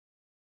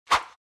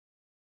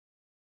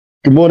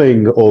Good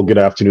morning or good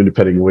afternoon,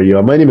 depending where you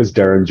are. My name is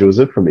Darren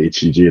Joseph from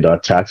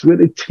HTJ.tax. We're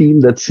the team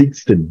that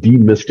seeks to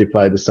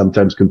demystify the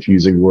sometimes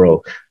confusing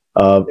world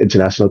of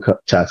international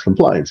tax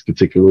compliance,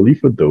 particularly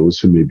for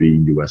those who may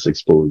be US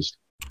exposed.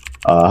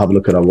 Have a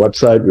look at our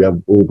website. We have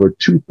over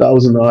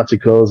 2,000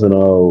 articles on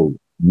our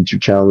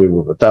YouTube channel. We have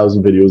over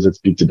 1,000 videos that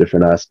speak to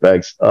different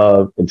aspects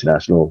of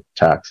international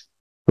tax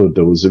for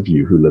those of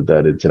you who live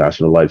that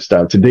international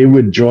lifestyle. Today,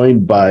 we're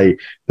joined by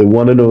the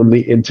one and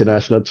only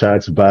international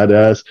tax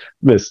badass,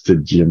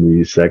 Mr.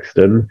 Jimmy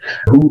Sexton,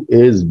 who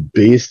is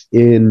based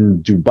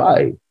in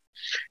Dubai.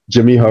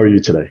 Jimmy, how are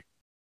you today?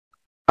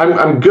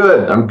 I'm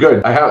good. I'm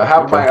good. I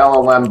have my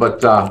LLM,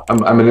 but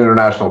I'm an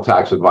international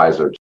tax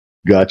advisor.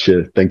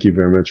 Gotcha. Thank you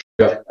very much.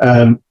 Yeah.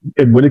 And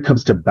when it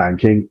comes to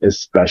banking,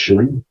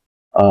 especially,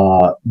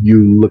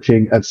 you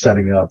looking at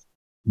setting up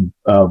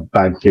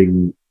bank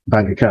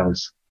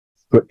accounts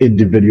for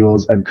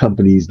individuals and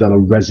companies that are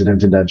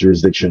resident in that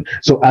jurisdiction.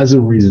 So as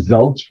a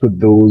result, for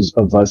those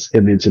of us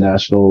in the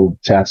international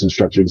tax and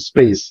structuring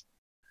space,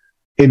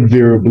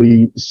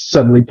 invariably,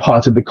 suddenly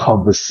part of the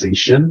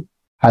conversation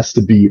has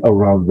to be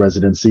around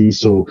residency.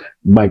 So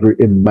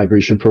in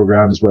migration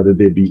programs, whether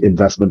they be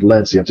investment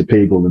led, so you have to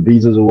pay golden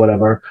visas or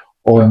whatever,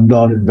 or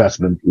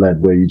non-investment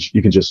led, where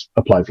you can just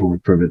apply for a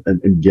work permit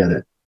and get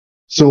it.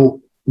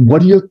 So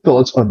what are your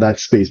thoughts on that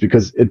space?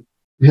 Because it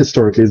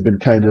historically has been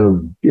kind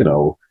of,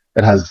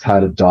 it has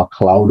had a dark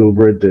cloud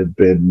over it. There have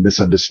been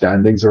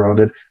misunderstandings around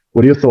it.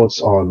 What are your thoughts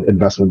on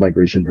investment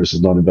migration versus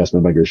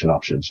non-investment migration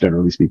options,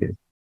 generally speaking?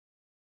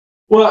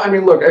 Well, I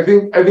mean, look, I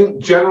think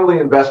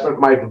generally investment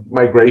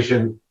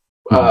migration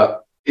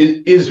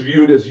is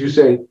viewed, as you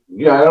say.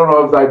 I don't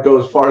know if I'd go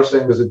as far as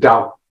saying there's a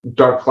dark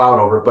cloud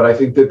over it, but I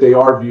think that they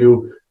are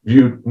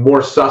viewed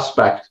more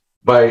suspect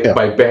by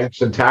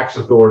banks and tax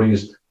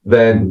authorities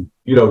than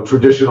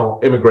traditional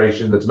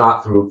immigration that's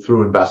not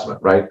through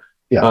investment, right?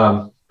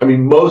 Yeah. I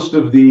mean, most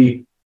of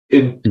the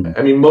investment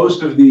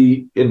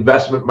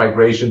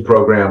migration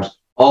programs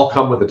all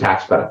come with a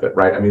tax benefit,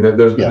 right? I mean,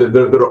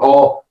 they're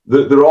all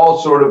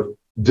sort of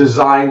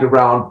designed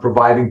around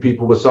providing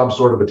people with some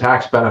sort of a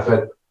tax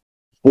benefit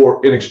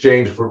in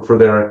exchange for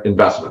their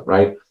investment,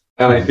 right?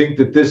 And I think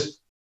that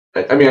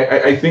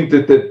I think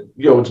that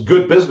it's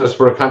good business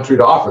for a country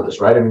to offer this,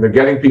 right? I mean, they're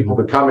getting people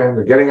to come in,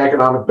 they're getting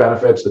economic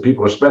benefits, the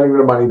people are spending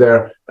their money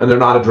there, and they're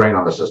not a drain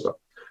on the system.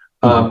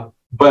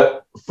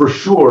 But for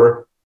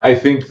sure, I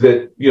think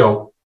that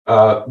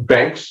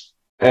banks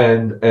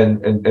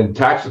and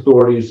tax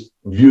authorities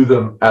view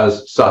them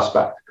as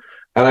suspect,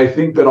 and I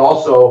think that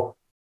also,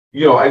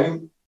 you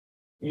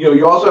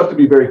also have to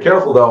be very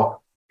careful though.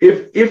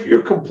 If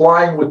you're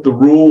complying with the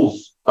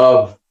rules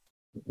of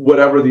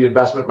whatever the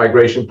investment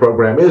migration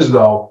program is,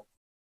 though,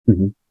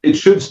 it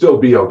should still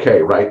be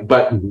okay, right?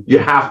 But you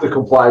have to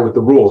comply with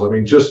the rules. I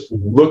mean, just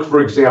look,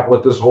 for example,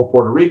 at this whole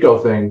Puerto Rico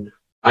thing.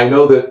 I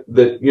know that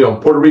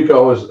Puerto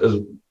Rico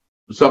is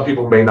some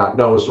people may not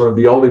know, is sort of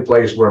the only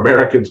place where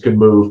Americans can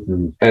move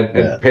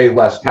and pay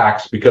less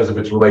tax because of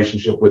its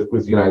relationship with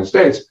the United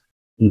States.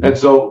 And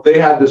so they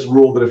had this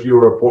rule that if you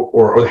were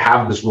or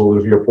have this rule that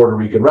if you're a Puerto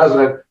Rican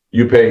resident,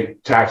 you pay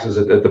taxes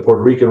at the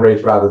Puerto Rican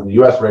rates rather than the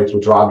U.S. rates,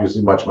 which are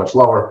obviously much, much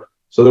lower.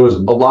 So there was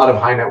a lot of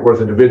high net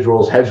worth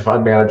individuals, hedge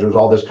fund managers,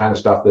 all this kind of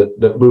stuff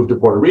that moved to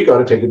Puerto Rico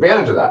to take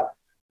advantage of that.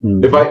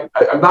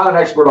 I'm not an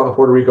expert on the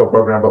Puerto Rico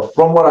program, but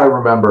from what I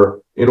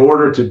remember, in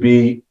order to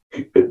be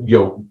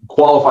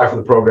qualify for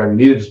the program,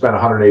 you needed to spend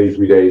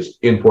 183 days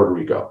in Puerto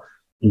Rico.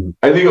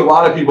 I think a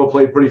lot of people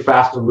played pretty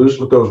fast and loose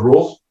with those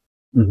rules.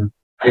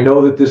 I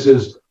know that this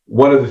is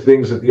one of the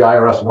things that the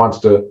IRS wants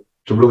to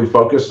really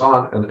focus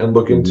on and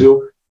look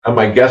into. And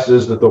my guess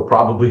is that they'll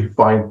probably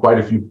find quite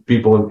a few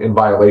people in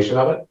violation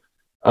of it.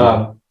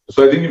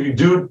 So I think if you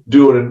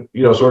do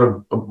an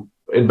sort of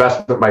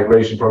investment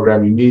migration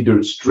program, you need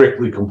to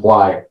strictly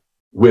comply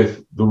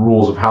with the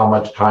rules of how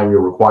much time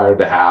you're required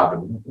to have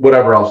and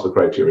whatever else the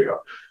criteria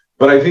are.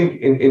 But I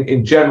think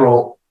in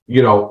general,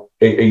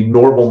 a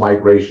normal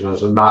migration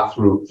as a not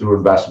through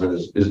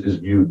investment is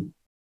viewed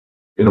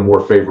in a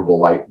more favorable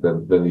light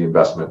than the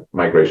investment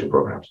migration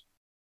programs.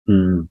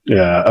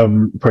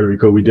 Puerto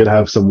Rico, we did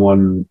have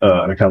someone,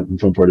 an accountant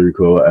from Puerto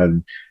Rico,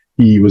 and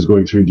he was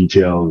going through in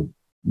detail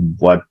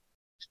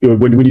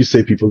when you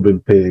say people have been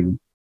paying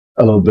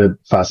a little bit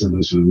fast and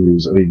loose with the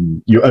rules, I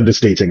mean, you're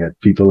understating it.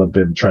 People have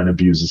been trying to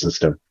abuse the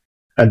system.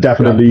 And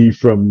definitely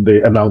from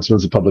the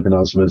announcements, the public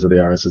announcements that the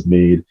IRS has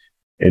made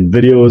in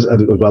videos,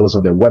 as well as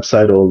on their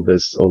website, all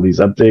these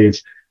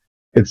updates,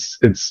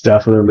 it's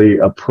definitely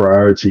a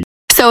priority.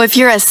 So if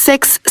you're a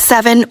 6,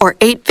 7, or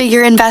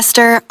 8-figure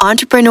investor,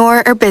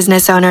 entrepreneur, or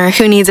business owner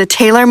who needs a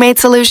tailor-made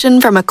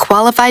solution from a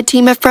qualified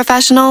team of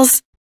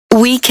professionals,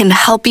 we can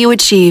help you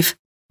achieve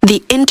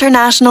the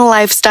international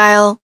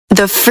lifestyle,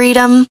 the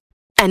freedom,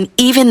 and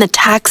even the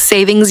tax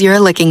savings you're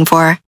looking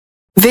for.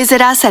 Visit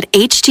us at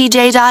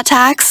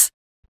htj.tax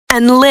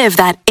and live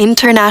that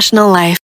international life.